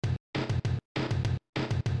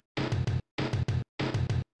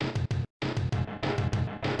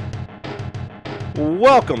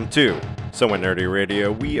Welcome to Somewhat Nerdy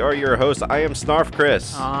Radio. We are your hosts. I am Snarf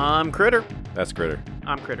Chris. I'm Critter. That's Critter.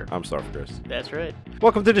 I'm Critter. I'm Snarf Chris. That's right.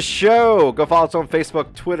 Welcome to the show. Go follow us on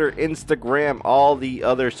Facebook, Twitter, Instagram, all the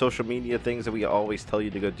other social media things that we always tell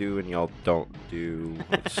you to go do and y'all don't do.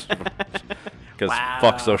 Because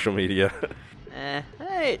fuck social media.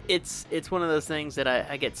 It's one of those things that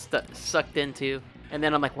I get sucked into, and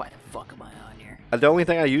then I'm like, why the fuck am I on here? The only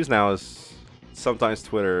thing I use now is sometimes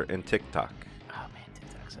Twitter and TikTok. Oh man,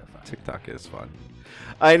 TikTok's so fun. TikTok is fun.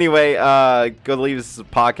 Anyway, go leave this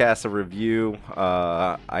podcast a review.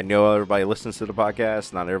 I know everybody listens to the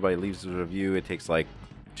podcast. Not everybody leaves a review. It takes like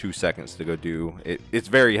 2 seconds to go do. It's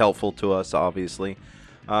very helpful to us, obviously.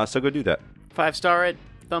 So go do that. 5-star it,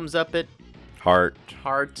 thumbs up it,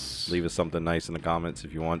 hearts. Leave us something nice in the comments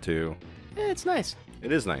if you want to. It's nice.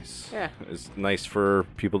 It is nice. Yeah. It's nice for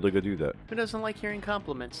people to go do that. Who doesn't like hearing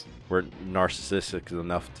compliments? We're narcissistic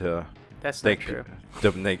enough to That's not true.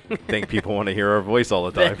 think people want to hear our voice all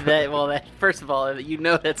the time. First of all, you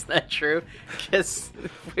know that's not true, because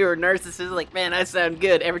if we were narcissists, like, man, I sound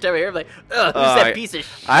good. Every time I hear it, I'm like, oh, who's that piece of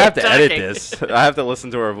shit I have to edit talking? this. I have to listen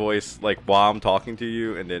to our voice like while I'm talking to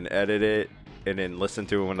you, and then edit it, and then listen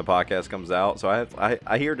to it when the podcast comes out. So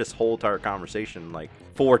I hear this whole entire conversation like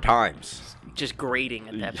 4 times. Just grating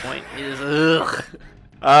at that point. It is, ugh.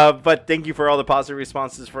 But thank you for all the positive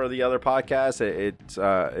responses for the other podcasts.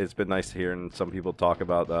 It's been nice hearing some people talk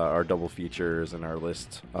about our double features and our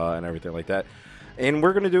list and everything like that. And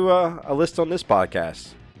we're gonna do a list on this podcast.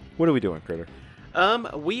 What are we doing, Critter?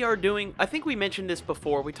 We are doing. I think we mentioned this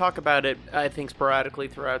before. We talk about it, I think, sporadically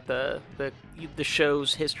throughout the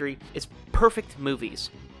show's history. It's perfect movies,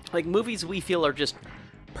 like movies we feel are just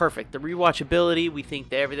perfect. The rewatchability, we think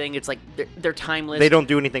that everything. It's like they're timeless. They don't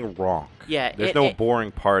do anything wrong. Yeah. There's no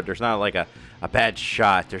boring part. There's not like a bad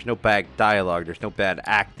shot. There's no bad dialogue. There's no bad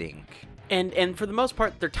acting. And for the most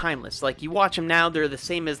part, they're timeless. Like, you watch them now, they're the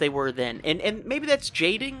same as they were then. And maybe that's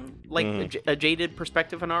jading, like a jaded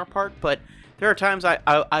perspective on our part, but there are times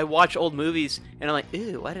I watch old movies and I'm like,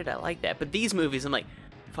 ew, why did I like that? But these movies, I'm like,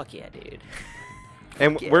 fuck yeah, dude.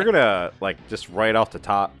 And we're gonna, like, just right off the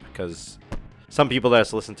top, because some people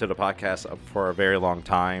that's listened to the podcast for a very long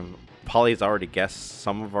time probably has already guessed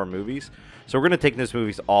some of our movies. So we're gonna take these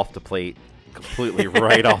movies off the plate completely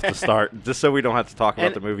right off the start, just so we don't have to talk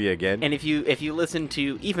about the movie again. And if you listen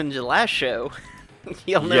to even the last show,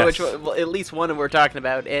 you'll know which one, well, at least one we're talking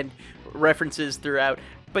about, and references throughout.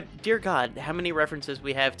 But dear God, how many references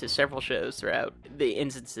we have to several shows throughout the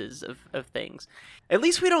instances of things. At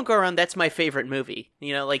least we don't go around, that's my favorite movie.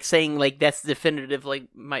 You know, like saying like that's definitive, like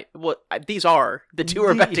these are the two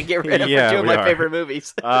we're about to get rid of for two of my favorite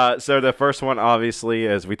movies. So the first one, obviously,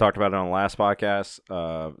 as we talked about it on the last podcast,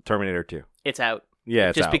 Terminator 2. It's out. Yeah,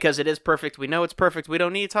 it's just out. because it is perfect. We know it's perfect. We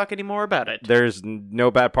don't need to talk anymore about it. There's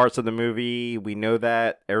no bad parts of the movie. We know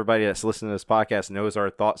that. Everybody that's listening to this podcast knows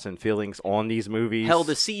our thoughts and feelings on these movies. Hell,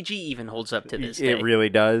 the CG even holds up to this day. It really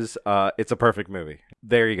does. It's a perfect movie.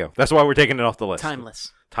 There you go. That's why we're taking it off the list.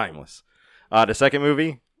 Timeless. The second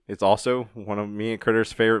movie, it's also one of me and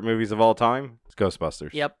Critter's favorite movies of all time. It's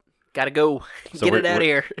Ghostbusters. Yep. Gotta go. Get it out of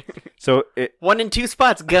here. So 1 and 2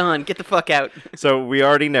 spots gone. Get the fuck out. So we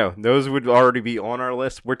already know. Those would already be on our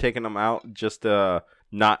list. We're taking them out just to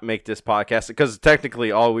not make this podcast. Because technically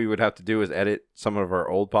all we would have to do is edit some of our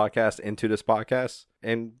old podcasts into this podcast.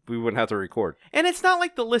 And we wouldn't have to record. And it's not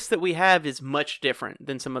like the list that we have is much different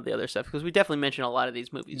than some of the other stuff. Because we definitely mentioned a lot of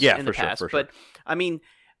these movies in the past. For sure. But, I mean,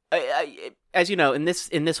 as you know, and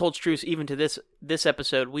this holds true even to this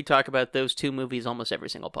episode, we talk about those 2 movies almost every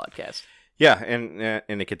single podcast. Yeah, and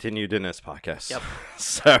it continued in this podcast. Yep.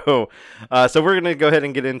 So we're gonna go ahead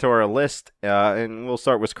and get into our list, and we'll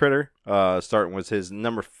start with Critter. Starting with his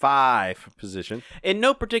number 5 position. In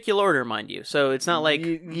no particular order, mind you. So it's not like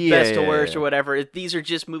best to worst or whatever. These are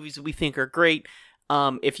just movies that we think are great.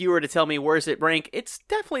 If you were to tell me where's it rank, it's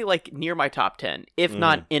definitely like near my top 10, if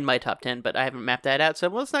not in my top 10, but I haven't mapped that out, so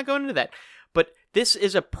let's not go into that. But this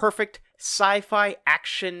is a perfect sci-fi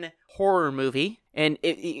action horror movie, and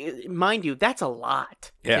mind you, that's a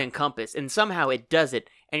lot to encompass, and somehow it does it,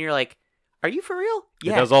 and you're like, are you for real?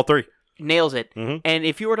 Yeah. It does all 3. Nails it. Mm-hmm. And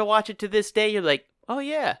if you were to watch it to this day, you're like, oh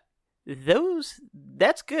yeah,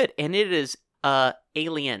 that's good, and it is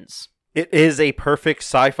Aliens. It is a perfect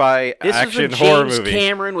sci-fi action horror movie. James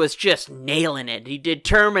Cameron was just nailing it. He did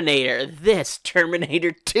Terminator,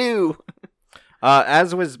 Terminator 2.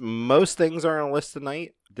 As with most things on our list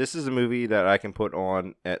tonight, this is a movie that I can put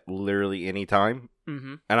on at literally any time,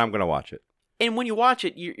 and I'm going to watch it. And when you watch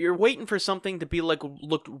it, you're waiting for something to be like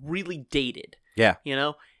looked really dated. Yeah. You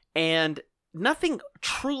know? And nothing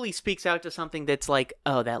truly speaks out to something that's like,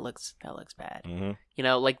 oh, that looks bad. Mm-hmm. You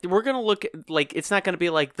know, like we're gonna look at, like it's not gonna be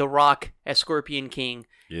like The Rock as Scorpion King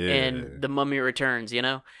and The Mummy Returns. You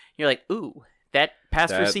know, you're like, ooh, that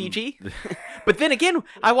passed for CG. But then again,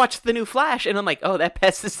 I watched the new Flash, and I'm like, oh, that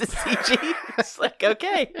passes the CG. It's like,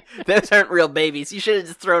 okay, those aren't real babies. You should have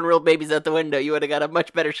just thrown real babies out the window. You would have got a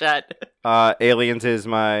much better shot. Aliens is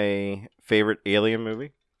my favorite Alien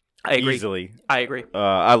movie. I agree. Easily. I agree.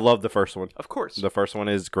 I love the first one. Of course. The first one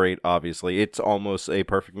is great, obviously. It's almost a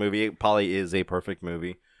perfect movie. It probably is a perfect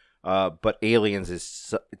movie. But Aliens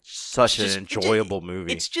is such an enjoyable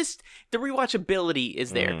movie. It's just, the rewatchability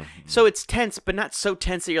is there. Mm-hmm. So it's tense, but not so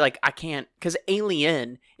tense that you're like, I can't, because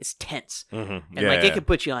Alien is tense. Mm-hmm. And it can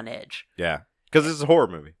put you on edge. Yeah. Because it's a horror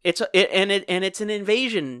movie. It's an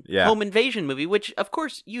invasion, home invasion movie, which, of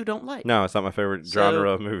course, you don't like. No, it's not my favorite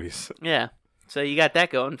genre of movies. Yeah. So you got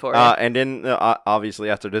that going for you. And then, obviously,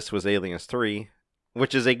 after this was Aliens 3,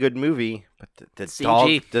 which is a good movie, but the CG. dog,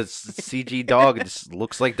 the CG dog, just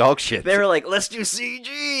looks like dog shit. They were like, let's do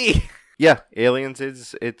CG. Yeah, Aliens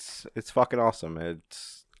it's fucking awesome.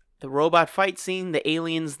 It's the robot fight scene, the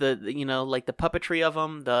aliens, the like the puppetry of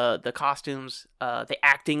them, the costumes, the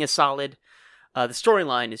acting is solid. The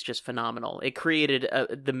storyline is just phenomenal. It created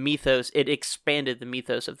the mythos. It expanded the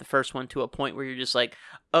mythos of the first one to a point where you're just like,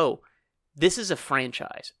 oh, this is a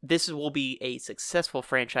franchise. This will be a successful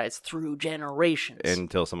franchise through generations.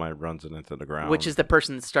 Until somebody runs it into the ground. Which is the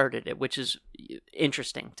person that started it, which is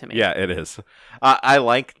interesting to me. Yeah, it is. I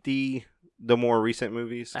like the more recent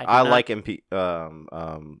movies. I like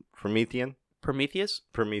Prometheus.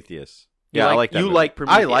 Yeah, I like that movie. Like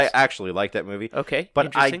Prometheus. I actually like that movie. Okay,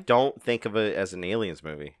 but I don't think of it as an Aliens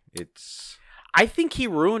movie. I think he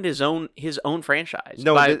ruined his own franchise.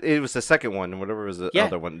 No, it was the second one, whatever was the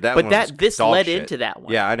other one. This led into that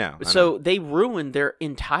one. Yeah, I know. So they ruined their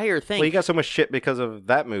entire thing. Well, he got so much shit because of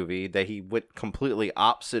that movie that he went completely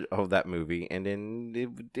opposite of that movie, and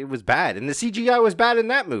then it was bad. And the CGI was bad in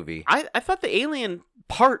that movie. I thought the alien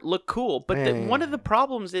part looked cool, but one of the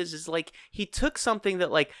problems is like he took something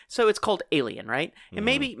that like, so it's called Alien, right? And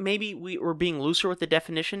maybe we were being looser with the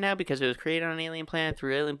definition now because it was created on an alien planet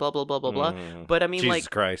through alien blah blah blah blah blah. But I mean, Jesus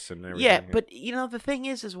Christ and everything. Yeah, but the thing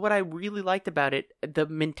is what I really liked about it, the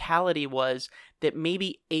mentality was that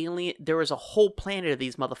maybe there was a whole planet of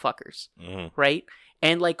these motherfuckers, right?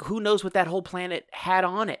 And, like, who knows what that whole planet had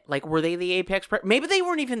on it? Like, were they the apex predators? Maybe they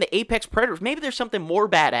weren't even the apex predators. Maybe there's something more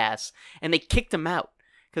badass, and they kicked them out.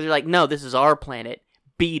 Because they're like, no, this is our planet.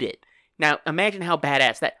 Beat it. Now, imagine how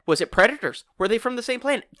badass that... Was it predators? Were they from the same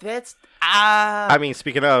planet? That's... I mean,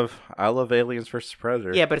 speaking of, I love Aliens vs.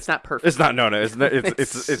 Predator. Yeah, but it's not perfect. It's not, no.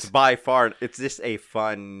 It's by far... It's just a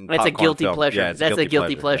fun It's a guilty film. pleasure. Yeah, That's a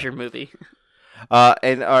guilty pleasure movie.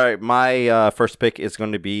 And, all right, my first pick is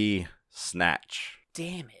going to be Snatch.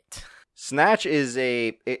 Damn it. Snatch is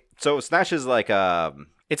so Snatch is like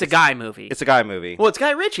it's a guy movie. It's a guy movie. Well, it's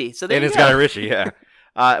Guy Ritchie, so there you go. And it's Guy Ritchie, yeah.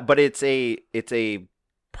 But it's a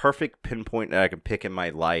perfect pinpoint that I can pick in my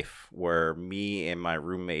life where me and my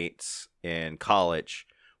roommates in college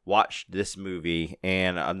watched this movie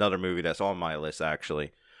and another movie that's on my list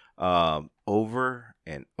actually over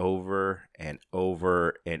and over and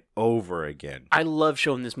over and over again. I love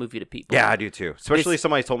showing this movie to people. Yeah, I do too. Especially if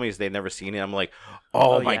somebody told me they've never seen it. I'm like,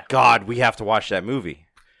 oh my God, we have to watch that movie.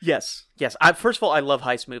 Yes. First of all, I love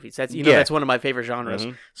heist movies. That's that's one of my favorite genres.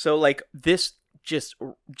 Mm-hmm. So like this just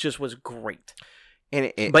was great.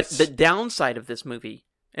 But the downside of this movie,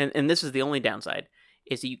 and this is the only downside,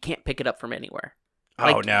 is that you can't pick it up from anywhere.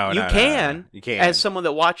 Like, you can, as someone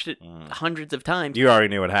that watched it hundreds of times. You already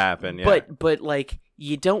knew what happened, yeah. But like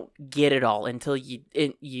you don't get it all until you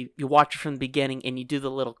watch it from the beginning and you do the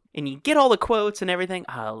little and you get all the quotes and everything.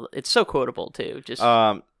 Oh, it's so quotable too. Just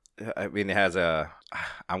I mean, it has I'm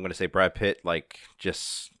gonna say Brad Pitt, like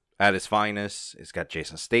just at his finest. It's got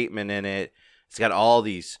Jason Statham in it. It's got all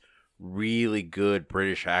these really good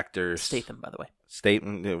British actors. Statham, by the way.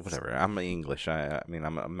 Statham, whatever. I'm English. I mean,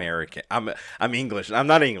 I'm American. I'm English. I'm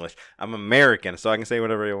not English. I'm American, so I can say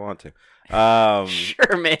whatever I want to.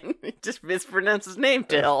 Sure, man. Just mispronounce his name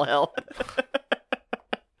to hell.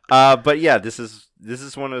 But yeah, this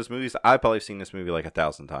is one of those movies. I've probably seen this movie like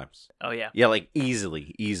 1,000 times. Oh yeah. Yeah, like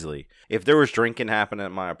easily. If there was drinking happening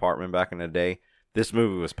at my apartment back in the day, this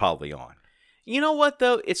movie was probably on. You know what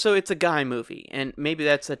though? It's a guy movie, and maybe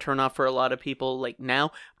that's a turnoff for a lot of people like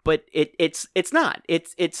now. But it's not.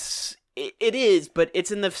 It is, but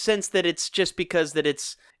it's in the sense that it's just because that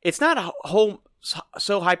it's not a whole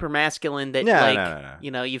so hyper masculine that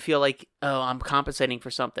no. You feel like, oh, I'm compensating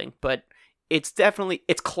for something, but it's definitely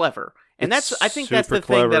clever, and I think that's the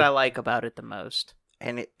thing that I like about it the most.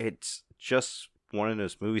 And it's just one of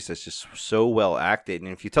those movies that's just so well acted.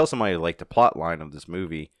 And if you tell somebody like the plot line of this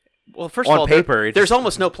movie, well, first of all, there's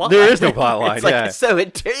almost no plot line. There is no plot line. It's like, yeah. So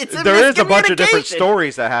it's a there is a bunch of different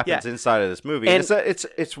stories that happens inside of this movie. And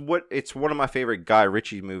it's one of my favorite Guy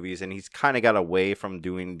Ritchie movies, and he's kind of got away from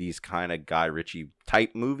doing these kind of Guy Ritchie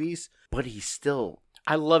type movies, but he's still.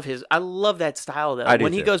 I love that style though.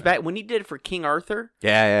 When he goes back, when he did it for King Arthur.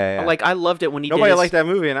 Yeah. Like I loved it when he Nobody liked that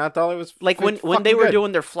movie, and I thought it was like when they were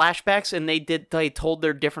doing their flashbacks and they told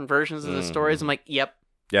their different versions of the stories. I'm like, yep.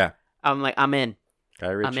 Yeah. I'm like, I'm in. Guy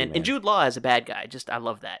Ritchie, I'm in. man. And Jude Law as a bad guy. I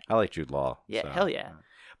love that. I like Jude Law. Yeah, so. hell yeah.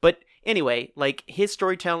 But anyway, like his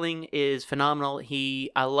storytelling is phenomenal.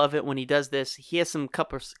 I love it when he does this. He has some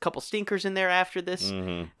couple stinkers in there after this.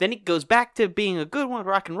 Mm-hmm. Then he goes back to being a good one,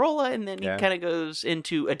 rock and rolla, and then he kind of goes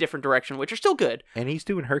into a different direction, which are still good. And he's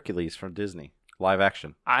doing Hercules from Disney, live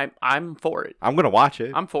action. I'm for it. I'm gonna watch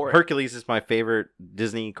it. I'm for it. Hercules is my favorite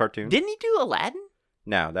Disney cartoon. Didn't he do Aladdin?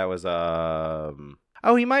 No, that was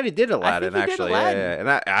Oh, he might have did Aladdin, actually. Aladdin. Yeah. And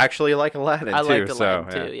I actually like Aladdin, too. I liked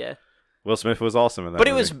Aladdin, too, yeah. Will Smith was awesome in that But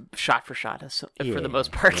movie. it was shot for shot, for the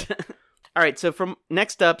most part. All right, so from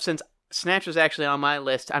next up, since Snatch was actually on my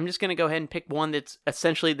list, I'm just going to go ahead and pick one that's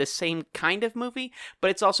essentially the same kind of movie, but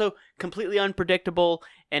it's also completely unpredictable,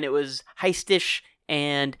 and it was heistish,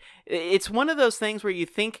 and it's one of those things where you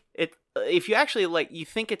think if you actually you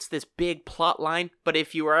think it's this big plot line, but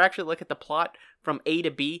if you actually look at the plot from A to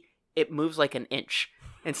B, it moves like an inch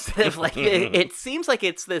instead of like it seems like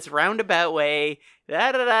it's this roundabout way,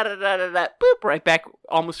 boop, right back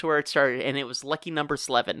almost to where it started, and it was Lucky Number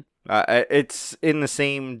 11. It's in the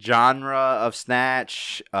same genre of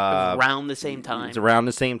Snatch. Around the same time. It's around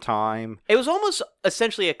the same time. It was almost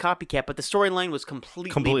essentially a copycat, but the storyline was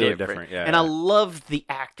completely different. Yeah. And I loved the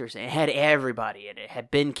actors. It had everybody in it. It had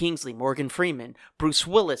Ben Kingsley, Morgan Freeman, Bruce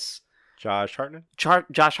Willis. Josh Hartnett?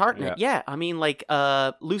 Josh Hartnett, yeah. I mean, like,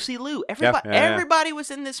 Lucy Liu. Everybody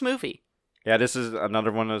was in this movie. Yeah, this is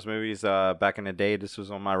another one of those movies. Back in the day, this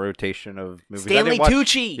was on my rotation of movies. Stanley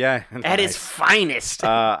Tucci. Yeah. At his finest.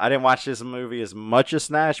 I didn't watch this movie as much as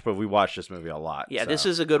Snatch, but we watched this movie a lot. Yeah, This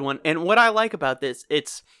is a good one. And what I like about this,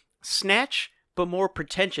 it's Snatch, but more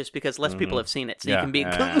pretentious because less people have seen it. So you can be,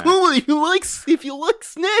 if you like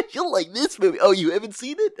Snatch, you'll like this movie. Oh, you haven't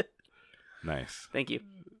seen it? Nice. Thank you.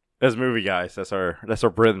 As movie guys, that's our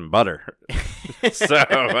bread and butter. So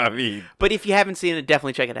I mean, but if you haven't seen it,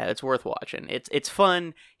 definitely check it out. It's worth watching. It's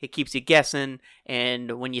fun. It keeps you guessing,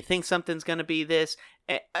 and when you think something's gonna be this,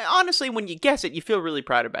 honestly, when you guess it, you feel really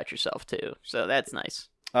proud about yourself too. So that's nice.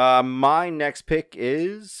 My next pick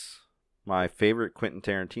is my favorite Quentin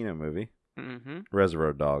Tarantino movie,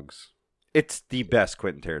 Reservoir Dogs. It's the best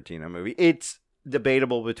Quentin Tarantino movie. It's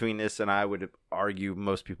debatable between this and I would argue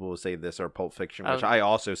most people will say this or Pulp Fiction, which I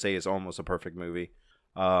also say is almost a perfect movie.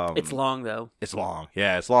 It's long though. It's long.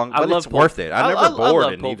 Yeah, it's long, but it's worth it. I'm never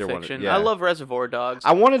bored in either one. Yeah. I love Reservoir Dogs.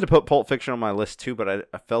 I wanted to put Pulp Fiction on my list too, but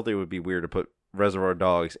I felt it would be weird to put Reservoir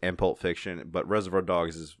Dogs and Pulp Fiction, but Reservoir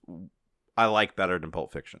Dogs I like better than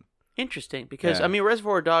Pulp Fiction. Interesting, because I mean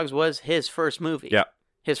Reservoir Dogs was his first movie. Yeah.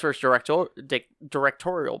 His first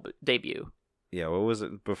directorial debut. Yeah, what was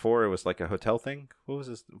it before? It was like a hotel thing. What was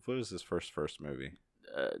his first movie?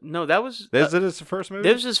 No, that was. Is it his first movie?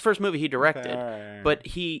 This was his first movie he directed, okay, right. But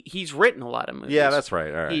he's written a lot of movies. Yeah, that's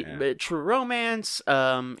right. All right. True Romance.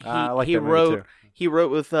 I like he that movie wrote. too. He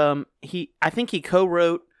wrote with I think he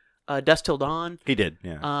co-wrote Dusk Till Dawn. He did.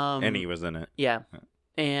 Yeah. And he was in it. Yeah.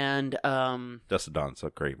 And Dusk Till Dawn's a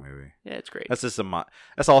great movie. Yeah, it's great.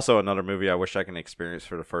 That's also another movie I wish I can experience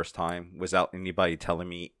for the first time without anybody telling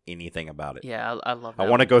me anything about it. Yeah, I love that. I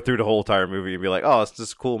want to go through the whole entire movie and be like, oh, it's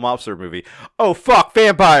this cool mobster movie. Oh, fuck,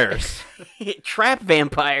 vampires. Trap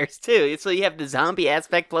vampires, too. So you have the zombie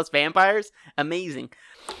aspect plus vampires. Amazing.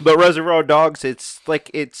 But Reservoir Dogs, it's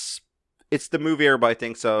the movie everybody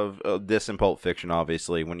thinks of, this and Pulp Fiction,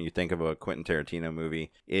 obviously. When you think of a Quentin Tarantino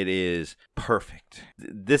movie, it is perfect.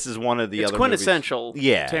 This is one of the other quintessential movies.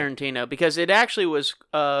 Yeah. Tarantino, because it actually was,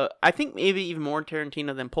 I think maybe even more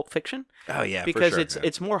Tarantino than Pulp Fiction. Oh, yeah, because for sure.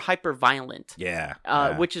 it's more hyper-violent. Yeah.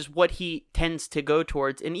 Which is what he tends to go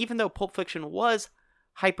towards. And even though Pulp Fiction was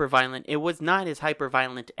hyper-violent, it was not as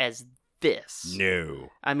hyper-violent as this.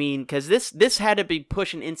 No. I mean, because this had to be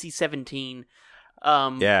pushing NC-17.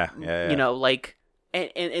 Yeah. You know, like,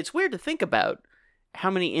 and it's weird to think about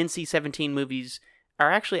how many NC-17 movies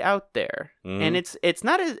are actually out there, and it's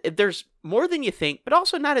not as there's more than you think, but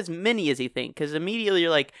also not as many as you think. Because immediately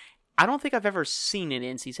you're like, I don't think I've ever seen an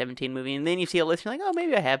NC-17 movie, and then you see a list, you're like, oh,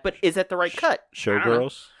 maybe I have, but is that the right cut?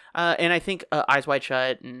 Showgirls. And I think Eyes Wide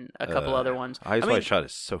Shut and a couple other ones. Eyes Wide Shut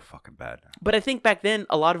is so fucking bad. But I think back then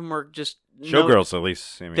a lot of them were just Showgirls. At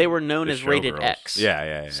least they were known as rated X.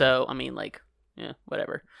 Yeah. So I mean, like, yeah,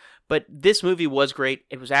 whatever. But this movie was great.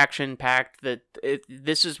 It was action packed.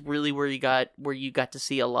 This is really where you got to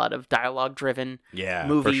see a lot of dialogue driven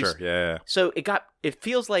movies. For sure. Yeah. So it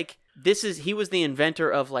feels like he was the inventor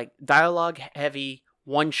of like dialogue heavy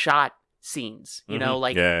one shot scenes. You know,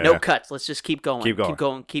 like no cuts. Let's just keep going.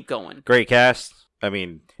 Keep going. Great cast. I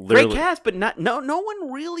mean, literally... great cast, but no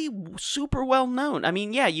one really super well known. I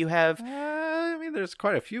mean, yeah, you have. I mean, there's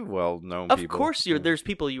quite a few well known people. Of course, there's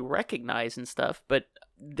people you recognize and stuff, but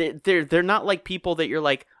they're not like people that you're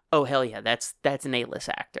like, oh hell yeah, that's an A-list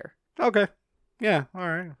actor. Okay. Yeah. All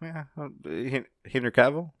right. Yeah. Henry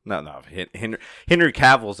Cavill? No. Henry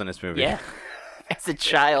Cavill's in this movie. Yeah. As a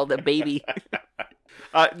child, a baby.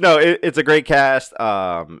 No, it's a great cast.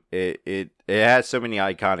 It has so many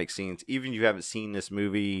iconic scenes. Even if you haven't seen this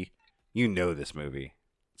movie, you know this movie.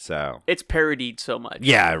 So it's parodied so much.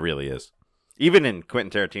 Yeah, it really is. Even in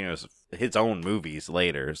Quentin Tarantino's his own movies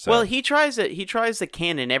later. So. Well, he tries to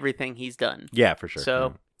canon everything he's done. Yeah, for sure.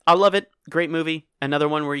 So I love it. Great movie. Another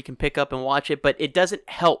one where you can pick up and watch it, but it doesn't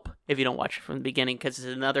help if you don't watch it from the beginning because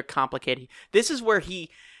it's another complicated. This is where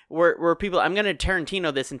where people, I'm going to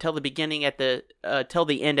Tarantino this until the beginning till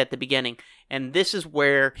the end at the beginning. And this is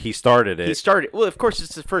where he started it. Well, of course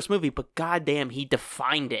it's his first movie, but goddamn, he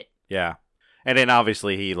defined it. Yeah. And then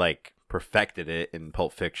obviously he like perfected it in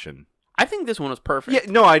Pulp Fiction. I think this one was perfect.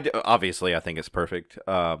 Yeah, no, obviously I think it's perfect.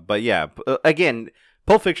 But yeah, again,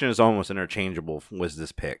 Pulp Fiction is almost interchangeable with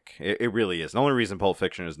this pick. It really is. The only reason Pulp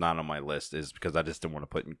Fiction is not on my list is because I just didn't want to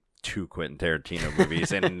put in 2 Quentin Tarantino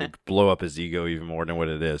movies and blow up his ego even more than what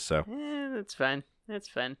it is. So that's fine. That's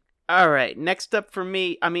fine. All right, next up for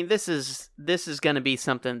me. I mean, this is going to be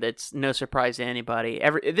something that's no surprise to anybody.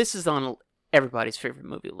 This is on everybody's favorite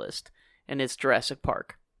movie list, and it's Jurassic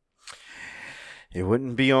Park. It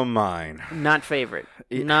wouldn't be on mine. Not favorite.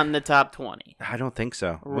 Not in the top 20. I don't think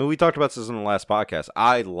so. Well, we talked about this in the last podcast.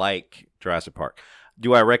 I like Jurassic Park.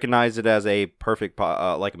 Do I recognize it as a perfect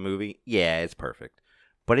like a movie? Yeah, it's perfect.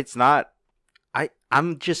 But it's not.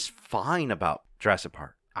 I'm just fine about Jurassic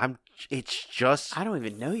Park. It's just. I don't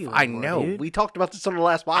even know you anymore, I know. Dude. We talked about this on the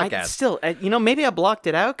last podcast. Maybe I blocked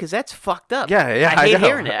it out because that's fucked up. Yeah. I hate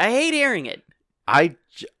hearing it. I hate hearing it.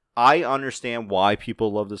 I understand why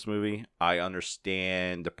people love this movie. I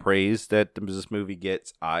understand the praise that this movie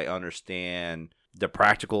gets. I understand the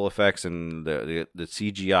practical effects and the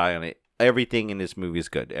CGI on it. Everything in this movie is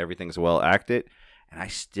good. Everything's well acted. And I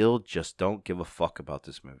still just don't give a fuck about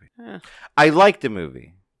this movie. I like the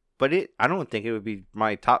movie, but I don't think it would be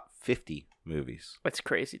my top 50 movies. That's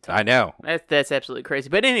crazy talk. I know. That's absolutely crazy.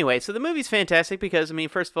 But anyway, so the movie's fantastic because, I mean,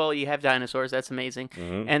 first of all, you have dinosaurs. That's amazing.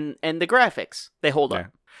 Mm-hmm. And the graphics, they hold up.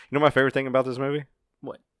 You know my favorite thing about this movie?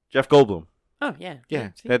 What? Jeff Goldblum. Oh, yeah. Yeah.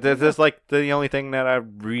 That's like the only thing that I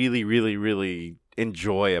really, really, really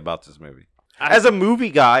enjoy about this movie. As a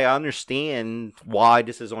movie guy, I understand why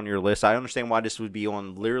this is on your list. I understand why this would be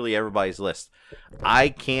on literally everybody's list. I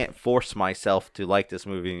can't force myself to like this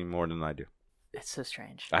movie any more than I do. It's so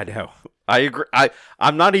strange. I know. I agree.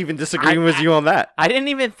 I'm not even disagreeing with you on that. I didn't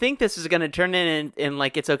even think this was going to turn in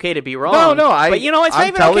like it's okay to be wrong. No. But you know, it's not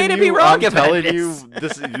even okay to be wrong about I'm telling you,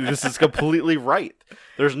 this is completely right.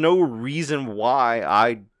 There's no reason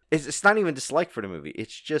why it's not even dislike for the movie.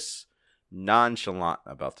 It's just nonchalant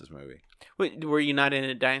about this movie. Wait, were you not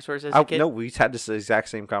into dinosaurs as a kid? No, we had this exact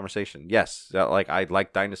same conversation. Yes, like I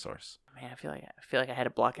like dinosaurs. Man, I feel like I had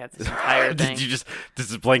to block out this entire thing. Did you just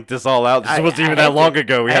blank this all out? This wasn't even that long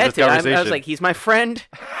ago. We had this conversation. I was like, he's my friend.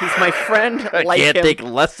 He's my friend. I can't think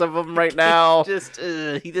less of him right now.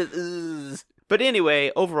 He just. But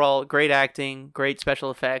anyway, overall, great acting, great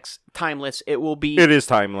special effects, timeless. It is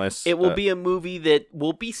timeless. It will be a movie that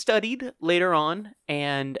will be studied later on,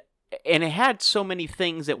 and it had so many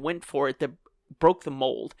things that went for it that broke the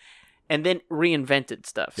mold, and then reinvented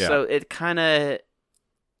stuff. Yeah. So it kind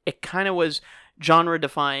of was genre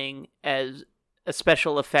defying as a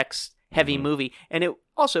special effects heavy movie, and it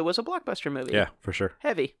also was a blockbuster movie. Yeah, for sure.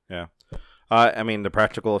 Heavy. Yeah. I mean, the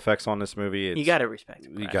practical effects on this movie. You gotta respect.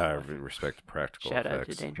 You gotta respect the practical effects. Shout out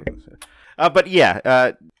to Danger. But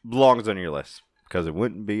yeah, belongs on your list because it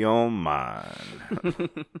wouldn't be on mine.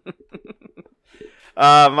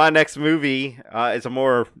 My next movie is a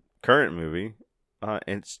more current movie.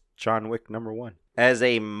 It's John Wick #1. As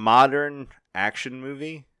a modern action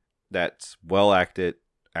movie that's well acted,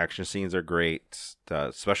 action scenes are great.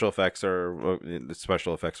 The special effects for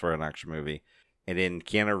an action movie. And then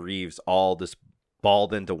Keanu Reeves all this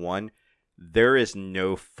balled into one. There is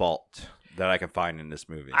no fault that I can find in this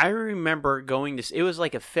movie. I remember going to. It was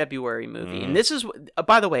like a February movie, and this is.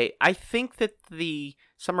 By the way, I think that the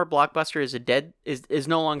summer blockbuster is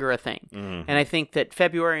no longer a thing, and I think that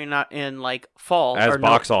February and like fall as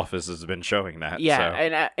box office has been showing that. Yeah,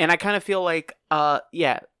 so. and I kind of feel like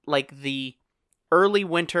like the early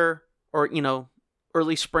winter or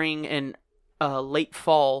early spring and late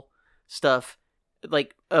fall stuff,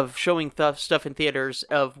 like of showing stuff in theaters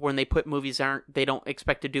of when they put movies they don't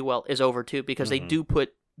expect to do well is over too, because they do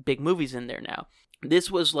put big movies in there now.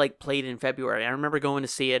 This was like played in February. I remember going to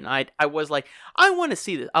see it, and I was like, I want to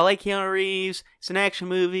see this. I like Keanu Reeves. It's an action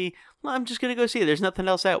movie. Well, I'm just gonna go see it. There's nothing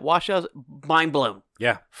else out. Watch out. Mind blown.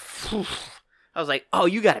 Yeah. I was like, oh,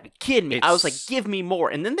 you gotta be kidding me. I was like, give me more.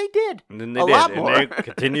 And then they did. And then they did. Lot more. And they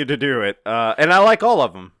continue to do it. And I like all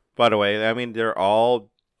of them, by the way. I mean, they're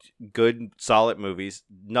all good, solid movies.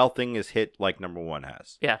 Nothing is hit like number one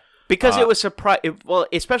has. Yeah. Because it was surprising. Well,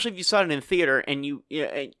 especially if you saw it in theater, and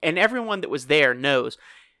and everyone that was there knows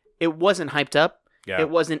it wasn't hyped up. Yeah. It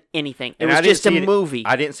wasn't anything. It was just a movie.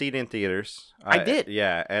 I didn't see it in theaters. I did.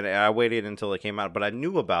 Yeah, and I waited until it came out, but I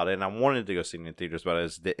knew about it, and I wanted to go see it in theaters, but I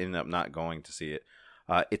just ended up not going to see it.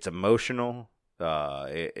 It's emotional.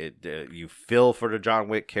 You feel for the John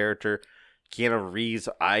Wick character. Keanu Reeves,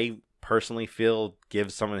 I personally feel,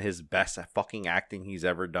 gives some of his best fucking acting he's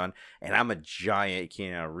ever done, and I'm a giant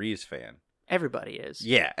Keanu Reeves fan. Everybody is.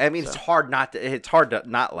 Yeah, I mean, it's hard to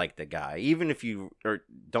not like the guy, even if you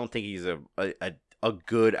don't think he's a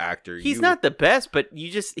good actor. He's not the best, but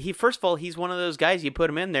first of all, he's one of those guys, you put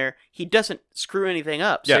him in there, he doesn't screw anything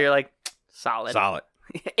up. So you're like, solid.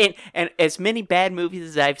 and as many bad movies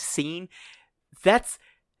as I've seen, that's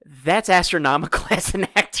astronomical as an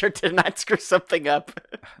actor to not screw something up.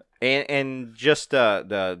 And just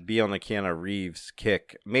to be on the Keanu Reeves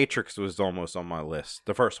kick, Matrix was almost on my list,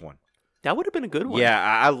 the first one. That would have been a good one. Yeah,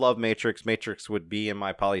 I love Matrix. Matrix would be in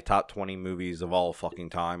my probably top 20 movies of all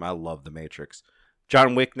fucking time. I love the Matrix.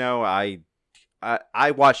 John Wick, no, I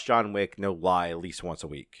watch John Wick, no lie, at least once a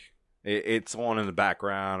week. It's on in the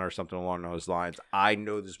background or something along those lines. I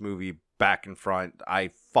know this movie back and front.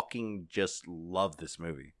 I fucking just love this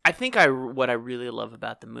movie. I think what I really love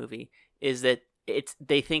about the movie is that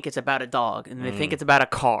they think it's about a dog, and they think it's about a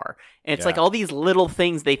car, and it's like all these little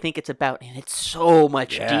things they think it's about, and it's so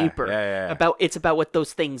much deeper. It's about what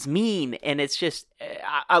those things mean, and it's just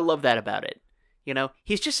I love that about it.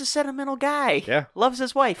 He's just a sentimental guy. Yeah, loves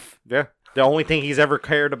his wife. Yeah, the only thing he's ever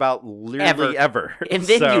cared about, literally ever. And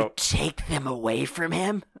then you take them away from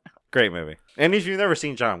him. Great movie. And if you've never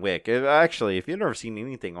seen John Wick, actually, if you've never seen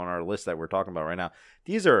anything on our list that we're talking about right now,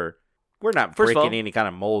 we're not breaking any kind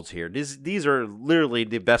of molds here. These are literally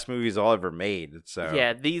the best movies all ever made. So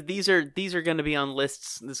yeah, these are going to be on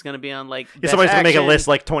lists. This is going to be on like somebody's going to make a list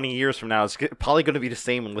like 20 years from now. It's probably going to be the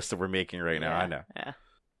same list that we're making right now. I know. Yeah.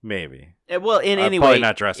 Maybe. Well, anyway, probably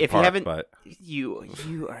not Jurassic Park, you haven't, but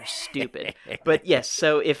you are stupid. But yes,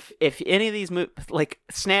 so if any of these like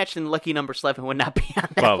Snatched and Lucky Number 11 would not be on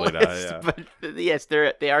that probably list, not, yeah. But yes,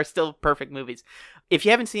 they are still perfect movies. If you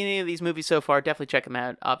haven't seen any of these movies so far, definitely check them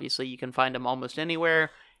out. Obviously, you can find them almost anywhere,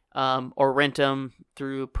 or rent them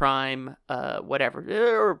through Prime, whatever,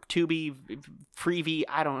 or Tubi, Freevee.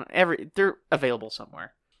 They're available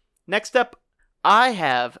somewhere. Next up, I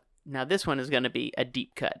have. Now, this one is going to be a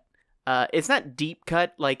deep cut. It's not deep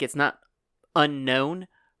cut, like it's not unknown,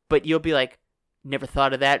 but you'll be like, never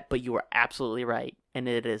thought of that, but you were absolutely right. And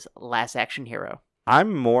it is Last Action Hero.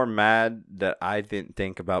 I'm more mad that I didn't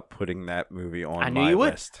think about putting that movie on my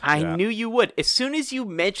list. I knew you would. As soon as you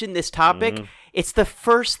mentioned this topic, it's the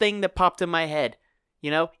first thing that popped in my head.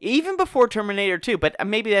 Even before Terminator 2, but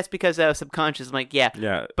maybe that's because I was subconscious. I'm like,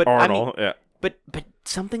 yeah. But Arnold, But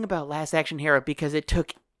something about Last Action Hero, because it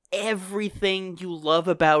took everything you love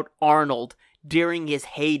about Arnold during his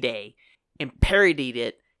heyday and parodied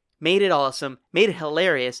it, made it awesome, made it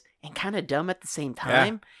hilarious, and kind of dumb at the same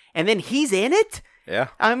time. Yeah. And then he's in it? Yeah.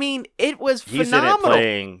 I mean, it was phenomenal. He's in it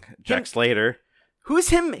playing Jack Slater. Who's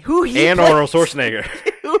him? Who he and plays, Arnold Schwarzenegger.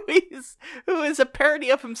 who is a parody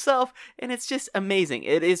of himself, and it's just amazing.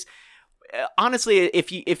 It is, honestly,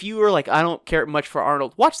 if you were like, I don't care much for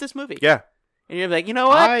Arnold, watch this movie. Yeah. And you're like, you know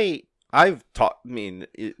what? The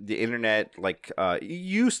internet,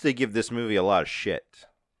 used to give this movie a lot of shit.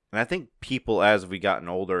 And I think people, as we gotten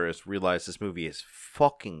older, has realized this movie is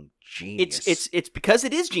fucking genius. It's because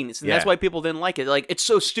it is genius, and that's why people didn't like it. Like, it's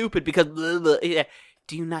so stupid because blah, blah, yeah.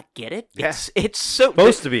 Do you not get it? Yeah. It's so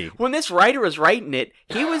supposed to be. When this writer was writing it,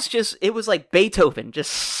 it was like Beethoven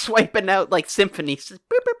just swiping out like symphonies.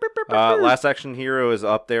 Last Action Hero is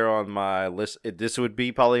up there on my list. This would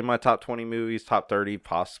be probably my top 20 movies, top 30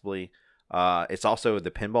 possibly. It's also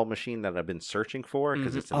the pinball machine that I've been searching for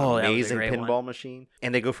because it's an that was a amazing great pinball one. machine.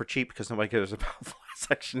 And they go for cheap because nobody cares about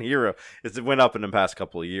Last Action Hero. It went up in the past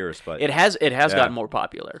couple of years, but It has gotten more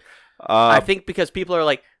popular. I think because people are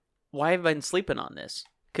like, why have I been sleeping on this?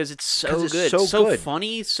 Because it's so good. So good.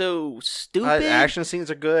 Funny, so stupid. Action scenes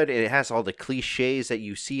are good. It has all the cliches that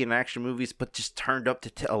you see in action movies, but just turned up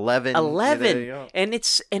to 11. 11. And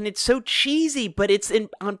it's so cheesy, but it's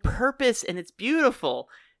on purpose and it's beautiful.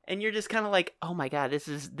 And you're just kind of like, oh my god,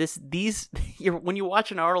 when you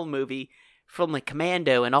watch an Arnold movie from like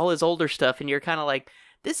Commando and all his older stuff, and you're kind of like,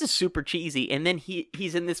 this is super cheesy. And then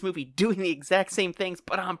he's in this movie doing the exact same things,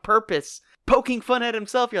 but on purpose, poking fun at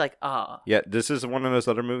himself. You're like, ah. Yeah, this is one of those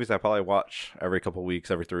other movies I probably watch every couple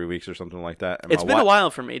weeks, every 3 weeks or something like that. And it's been a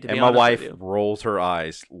while for me, to be honest. And my wife with you. rolls her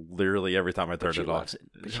eyes literally every time I turn it off.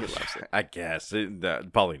 But she loves it. I guess.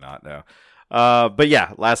 Probably not, no. But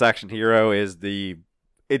yeah, Last Action Hero is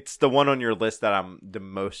it's the one on your list that I'm the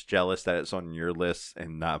most jealous that it's on your list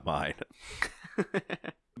and not mine.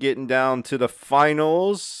 Getting down to the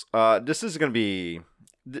finals, this is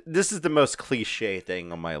the most cliche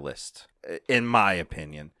thing on my list, in my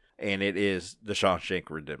opinion, and it is The Shawshank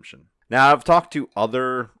Redemption. Now, I've talked to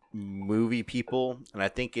other movie people, and I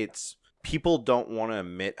think people don't want to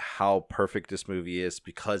admit how perfect this movie is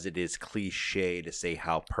because it is cliche to say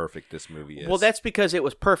how perfect this movie is. Well, that's because it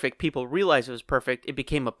was perfect. People realized it was perfect. It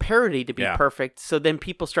became a parody to be perfect. So then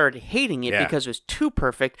people started hating it because it was too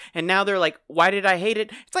perfect. And now they're like, why did I hate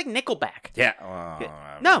it? It's like Nickelback.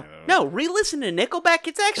 Yeah. No. Re-listen to Nickelback.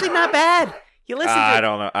 It's actually not bad. You listen to I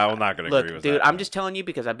don't know. I'm not going to agree with that. Dude, I'm just telling you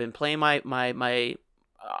because I've been playing my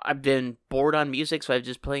I've been bored on music, so I'm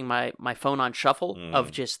just playing my phone on shuffle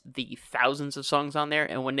of just the thousands of songs on there.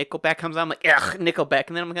 And when Nickelback comes on, I'm like, ugh, Nickelback.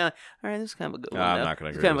 And then I'm kind of, all right, this is kind of a good one. I'm not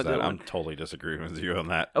going to agree with that. I'm totally disagreeing with you on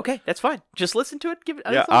that. Okay, that's fine. Just listen to it. Give it.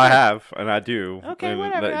 Yeah, I have, and I do. Okay,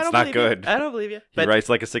 whatever. It's not good. I don't believe you. He writes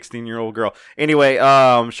like a 16-year-old girl. Anyway,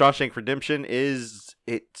 Shawshank Redemption it's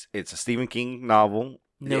a Stephen King novel.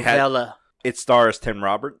 Novella. It stars Tim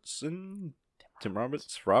Robertson. Tim Robbins?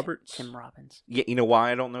 Tim Robbins. Yeah, you know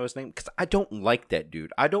why I don't know his name? Because I don't like that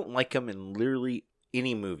dude. I don't like him in literally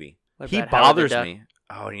any movie. He bothers me.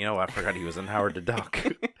 Oh, you know, I forgot he was in Howard the Duck.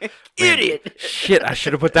 Idiot! Shit, I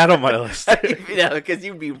should have put that on my list. Yeah, because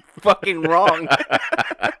you'd be fucking wrong.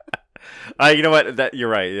 You know what? You're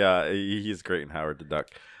right. Yeah, he's great in Howard the Duck.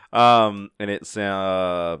 And it's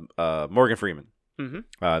Morgan Freeman.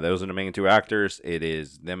 Mm-hmm. Those are the main two actors. It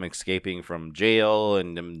is them escaping from jail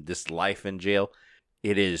and this life in jail.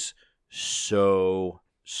 It is so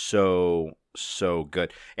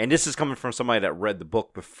good. And this is coming from somebody that read the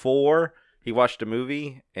book before he watched the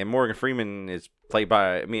movie. And Morgan Freeman is played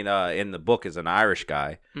by, in the book is an Irish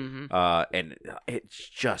guy. Mm-hmm. And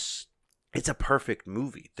it's a perfect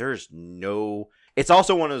movie. It's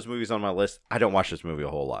also one of those movies on my list. I don't watch this movie a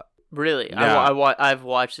whole lot. Really? No. I've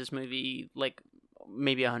watched this movie like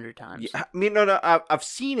maybe 100 times. Yeah, no. I've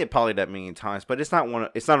seen it probably that many times, but it's not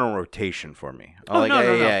on rotation for me. No.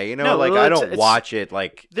 I don't watch it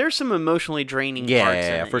like. There's some emotionally draining parts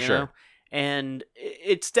in it, for sure. Know? And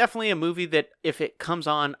it's definitely a movie that if it comes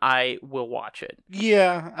on, I will watch it.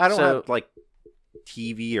 Yeah, I don't have like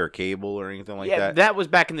TV or cable or anything like that. Yeah, that was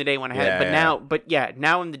back in the day when I had it. But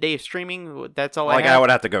now in the day of streaming, that's all I have. I would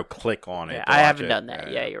have to go click on it. Yeah, I haven't done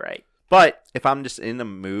that. Yeah, you're right. But if I'm just in the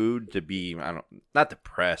mood to be, not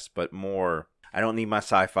depressed, but more, I don't need my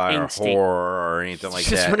sci-fi angsty. or horror or anything like that.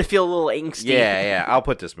 Just want to feel a little angsty. Yeah. I'll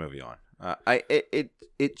put this movie on.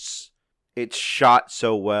 It's shot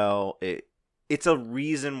so well. It's a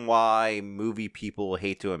reason why movie people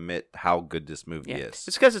hate to admit how good this movie is.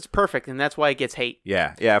 It's because it's perfect, and that's why it gets hate.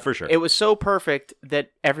 Yeah, for sure. It was so perfect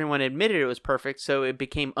that everyone admitted it was perfect, so it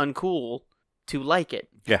became uncool to like it.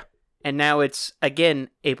 Yeah. And now it's, again,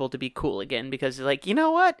 able to be cool again because it's like, you know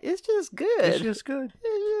what? It's just good. It's just good.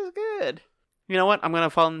 You know what? I'm going to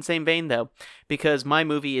fall in the same vein, though, because my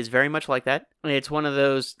movie is very much like that. It's one of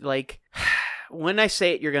those, like, when I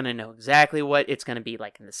say it, you're going to know exactly what it's going to be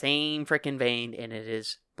like in the same freaking vein, and it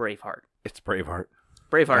is Braveheart. It's Braveheart.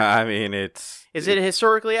 Is it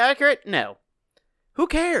historically accurate? No. Who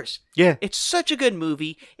cares? Yeah. It's such a good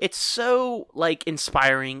movie. It's so, like,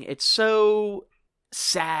 inspiring. It's so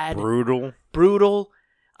sad. Brutal.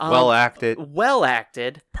 Well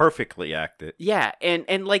acted. Perfectly acted. Yeah,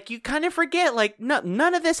 and like you kind of forget, like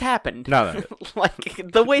none of this happened. None of it.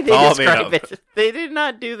 Like the way they describe it, they did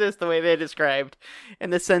not do this the way they described.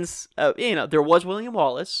 In the sense of, there was William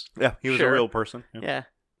Wallace. Yeah, he was a real person. Yeah,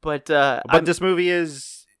 but this movie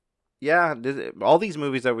is, all these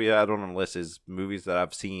movies that we had on the list is movies that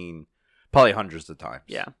I've seen probably hundreds of times.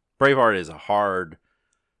 Yeah, Braveheart is a hard.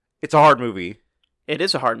 it's a hard movie. It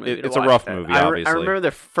is a hard movie. It's a rough movie, obviously. I remember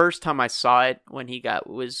the first time I saw it when he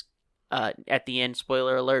was at the end.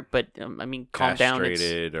 Spoiler alert, but I mean, calm down.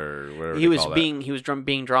 Castrated or whatever. He was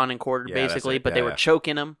being drawn and quartered basically, but they were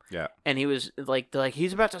choking him. Yeah, and he was like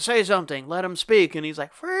he's about to say something, let him speak, and he's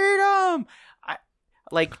like freedom.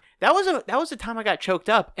 That was the time I got choked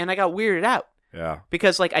up and I got weirded out. Yeah.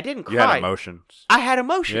 Because I didn't cry. You had emotions. I had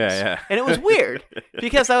emotions. Yeah. And it was weird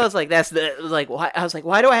because I was like,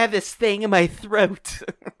 why do I have this thing in my throat?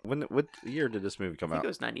 What year did this movie come out? I think it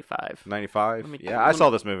was 95. 95? Yeah, I saw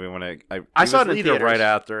this movie when I saw it in theaters right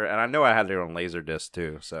after, and I know I had it on Laserdisc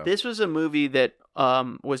too. So this was a movie that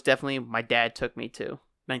was definitely my dad took me to.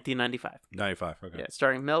 1995. 95. Okay. Yeah,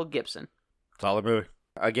 starring Mel Gibson. Solid movie.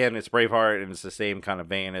 Again, it's Braveheart, and it's the same kind of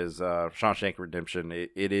vein as Shawshank Redemption.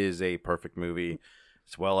 It is a perfect movie.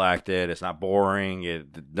 It's well acted. It's not boring.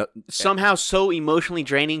 Somehow so emotionally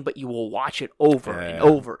draining, but you will watch it over and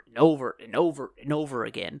over and over and over and over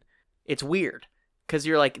again. It's weird because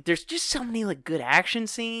you're like, there's just so many good action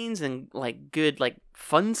scenes and good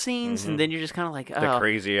fun scenes, and then you're just kind of like, the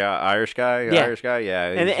crazy Irish guy, yeah.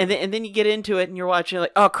 And then you get into it and you're watching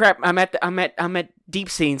like, oh crap, I'm at deep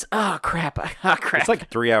scenes. Oh crap, It's like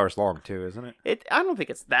 3 hours long too, isn't it? I don't think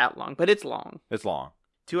it's that long, but it's long. It's long.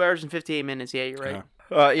 2 hours and 58 minutes. Yeah, you're right.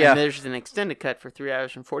 Yeah. And there's an extended cut for 3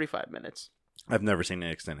 hours and 45 minutes. I've never seen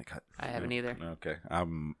an extended cut. I haven't either. Okay.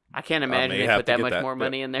 I can't imagine they put that much more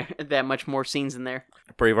money in there, that much more scenes in there.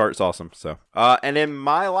 Braveheart's awesome. So, and then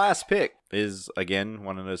my last pick is again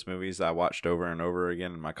one of those movies I watched over and over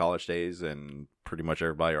again in my college days, and pretty much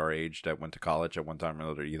everybody our age that went to college at one time or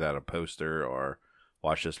another either had a poster or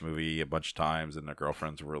watched this movie a bunch of times, and their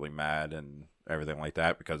girlfriends were really mad and everything like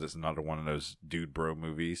that because it's another one of those dude bro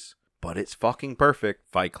movies. But it's fucking perfect.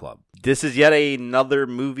 Fight Club. This is yet another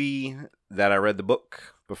movie that I read the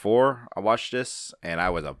book before I watched this, and I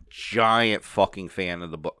was a giant fucking fan of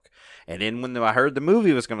the book. And then when I heard the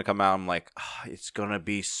movie was going to come out, I'm like, it's going to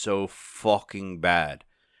be so fucking bad.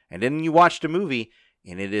 And then you watch the movie,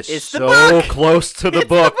 and it's so close to the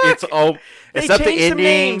book. Except the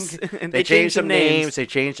ending. They changed some names. They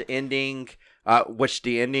changed the ending, which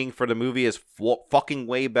the ending for the movie is fucking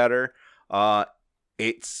way better.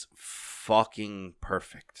 It's fucking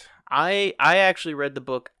perfect. I actually read the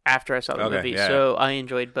book after I saw the movie, so I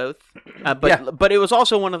enjoyed both. But it was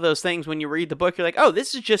also one of those things when you read the book, you're like, oh,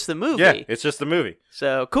 this is just the movie. Yeah, it's just the movie.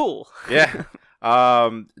 So cool. Yeah.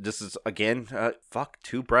 This is again,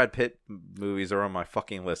 two Brad Pitt movies are on my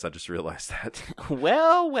fucking list. I just realized that.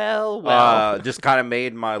 Well. Just kind of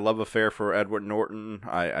made my love affair for Edward Norton.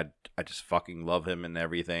 I just fucking love him and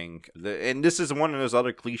everything. And this is one of those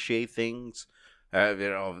other cliche things.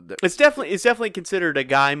 It's definitely considered a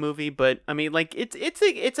guy movie, but I mean,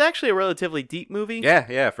 it's actually a relatively deep movie.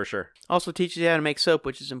 Yeah, for sure. Also teaches you how to make soap,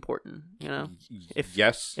 which is important. If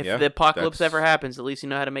the apocalypse ever happens, at least you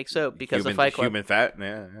know how to make soap because of Fight Club. Human fat,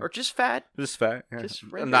 or just fat. Just fat.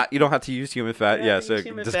 Yeah. You don't have to use human fat. Yeah, so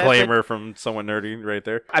disclaimer from someone nerdy right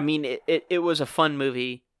there. I mean, it was a fun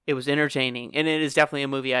movie. It was entertaining, and it is definitely a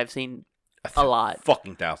movie I've seen a lot,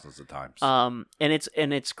 fucking thousands of times. And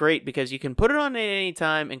it's great because you can put it on at any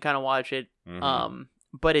time and kind of watch it.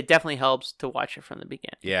 But it definitely helps to watch it from the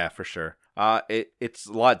beginning. Yeah, for sure. It's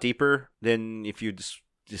a lot deeper than if you just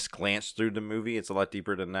glance through the movie. It's a lot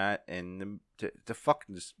deeper than that, and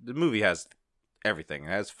the movie has everything. It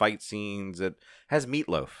has fight scenes. It has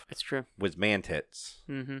Meatloaf. It's true. With man tits.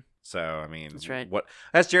 Mm-hmm. So I mean, that's right.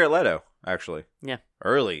 That's Jared Leto, actually. Yeah.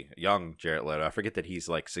 Young Jared Leto. I forget that he's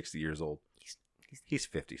like 60 years old. He's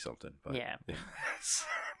 50 something. But yeah.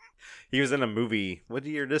 He was in a movie. What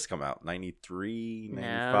year did this come out? 93,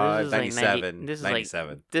 95, 97.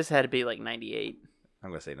 97. This had to be like 98. I'm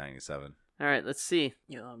going to say 97. All right, let's see.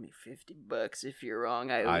 You owe me $50 if you're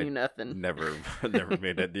wrong. I owe you nothing. Never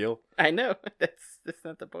made that deal. I know. That's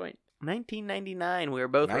not the point. 1999. We were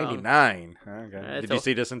both 99. Okay. Did you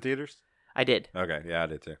see this in theaters? I did. Okay, yeah, I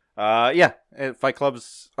did too. Fight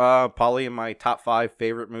Club's probably in my top 5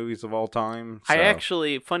 favorite movies of all time. So. I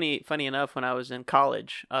actually, funny enough, when I was in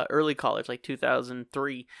college, early college, like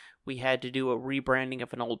 2003, we had to do a rebranding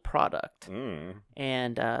of an old product,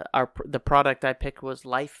 and the product I picked was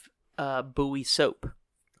Life Buoy soap.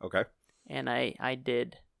 Okay. And I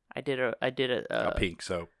did a pink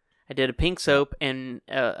soap. I did a pink soap and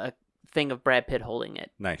a thing of Brad Pitt holding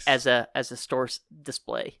it. Nice. As a store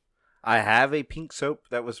display. I have a pink soap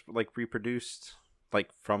that was like reproduced like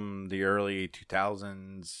from the early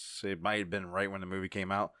 2000s. It might have been right when the movie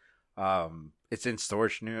came out. It's in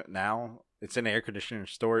storage now. It's in air conditioner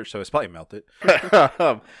storage, so it's probably melted.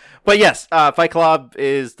 But yes, Fight Club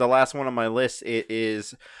is the last one on my list. It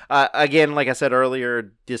is, again, like I said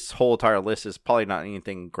earlier, this whole entire list is probably not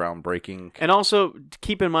anything groundbreaking. And also,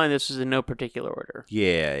 keep in mind, this is in no particular order.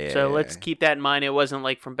 Yeah. So let's keep that in mind. It wasn't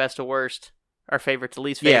like from best to worst, our favorite to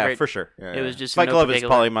least favorite. Yeah, for sure. Yeah, it was just Fight Club is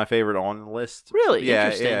probably my favorite on the list. Really? Yeah,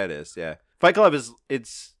 Interesting. yeah, it is. Yeah, Fight Club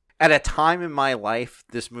it's at a time in my life,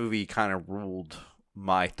 this movie kind of ruled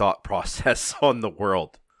my thought process on the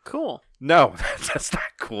world. Cool. No, that's not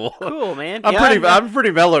cool. Cool, man. I'm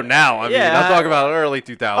pretty mellow now. I mean, I'm talking about early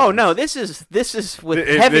 2000s. Oh no, this is with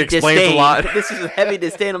heavy disdain. A lot. This is heavy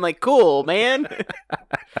disdain. I'm like, cool, man.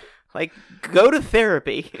 Like, go to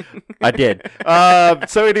therapy. I did.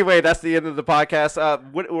 So anyway, that's the end of the podcast.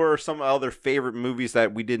 What were some other favorite movies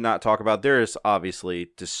that we did not talk about? There's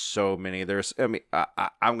obviously just so many.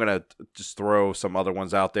 I'm going to just throw some other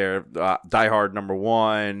ones out there. Die Hard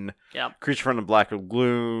 -- Yeah. Creature from the Black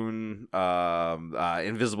Lagoon,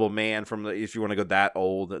 Invisible Man if you want to go that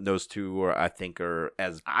old. Those two I think are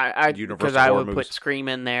as universal because I would movies. put Scream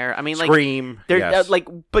in there. I mean, like Scream. Yes.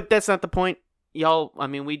 But that's not the point. Y'all, I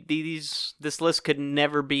mean, this list could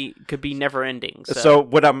be never ending. So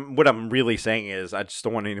what I'm really saying is, I just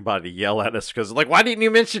don't want anybody to yell at us because, like, why didn't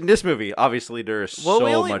you mention this movie? Obviously, there's so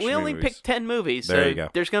much. We only picked 10 movies, there so you go.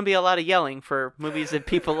 There's going to be a lot of yelling for movies that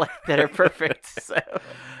people like that are perfect. So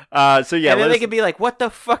yeah, and then they could be like, "What the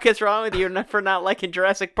fuck is wrong with you for not liking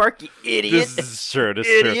Jurassic Park, you idiot?" This is true.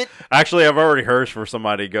 True. Actually, I've already heard from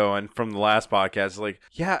somebody going from the last podcast, like,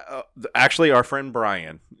 yeah, actually, our friend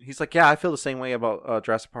Brian, he's like, yeah, I feel the same way about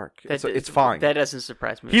Jurassic Park. It's fine. That doesn't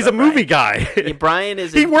surprise me. He's a movie guy. Yeah, Brian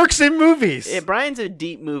is. He works in movies. Yeah, Brian's a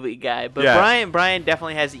deep movie guy, but Brian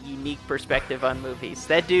definitely has a unique perspective on movies.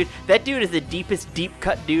 That dude is the deepest deep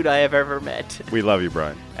cut dude I have ever met. We love you,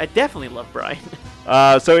 Brian. I definitely love Brian.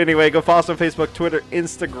 So anyway, go follow us on Facebook, Twitter,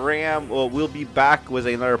 Instagram. We'll be back with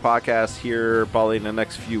another podcast here probably in the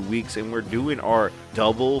next few weeks, and we're doing our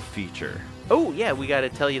double feature. Oh, yeah, we got to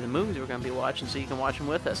tell you the movies we're going to be watching so you can watch them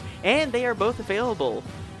with us. And they are both available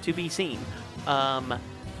to be seen.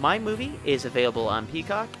 My movie is available on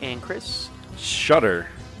Peacock, and Chris? Shudder.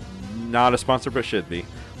 Not a sponsor, but should be.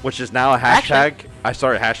 Which is now a hashtag. I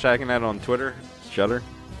started hashtagging that on Twitter. Shudder.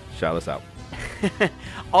 Shout us out.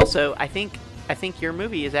 Also, I think your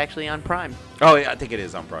movie is actually on Prime. Oh, yeah, I think it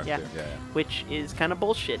is on Prime, too. Yeah. Which is kind of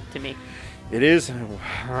bullshit to me. It is.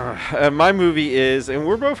 My movie is, and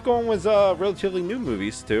we're both going with relatively new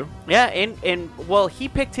movies, too. Yeah, and well, he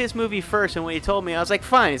picked his movie first, and when he told me, I was like,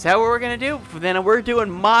 fine, is that what we're going to do? Then we're doing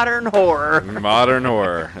modern horror. Modern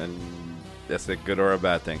horror, and that's a good or a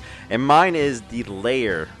bad thing. And mine is The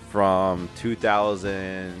Lair from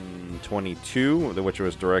 2022, which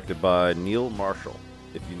was directed by Neil Marshall.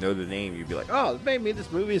 If you know the name, you'd be like, oh, maybe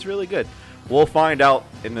this movie is really good. We'll find out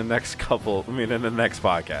in the next in the next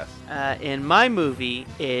podcast. And my movie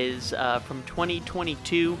is from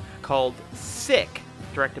 2022 called Sick,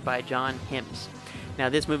 directed by John Hims. Now,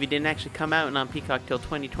 this movie didn't actually come out on Peacock till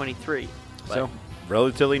 2023. So,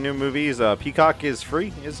 relatively new movies. Peacock is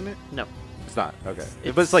free, isn't it? No. It's not. Okay.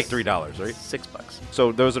 But it's like $3, right? $6.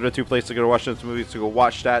 So those are the two places to go to watch those movies, to go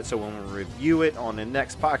watch that. So when we review it on the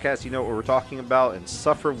next podcast, you know what we're talking about, and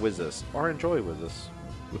suffer with us or enjoy with us.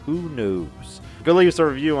 Who knows? Go leave us a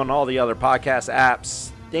review on all the other podcast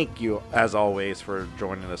apps. Thank you, as always, for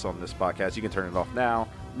joining us on this podcast. You can turn it off now.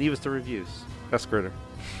 Leave us the reviews. That's Critter.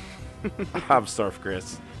 I'm Starf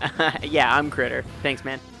Chris. Yeah, I'm Critter. Thanks,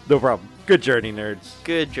 man. No problem. Good journey, nerds.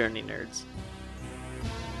 Good journey, nerds.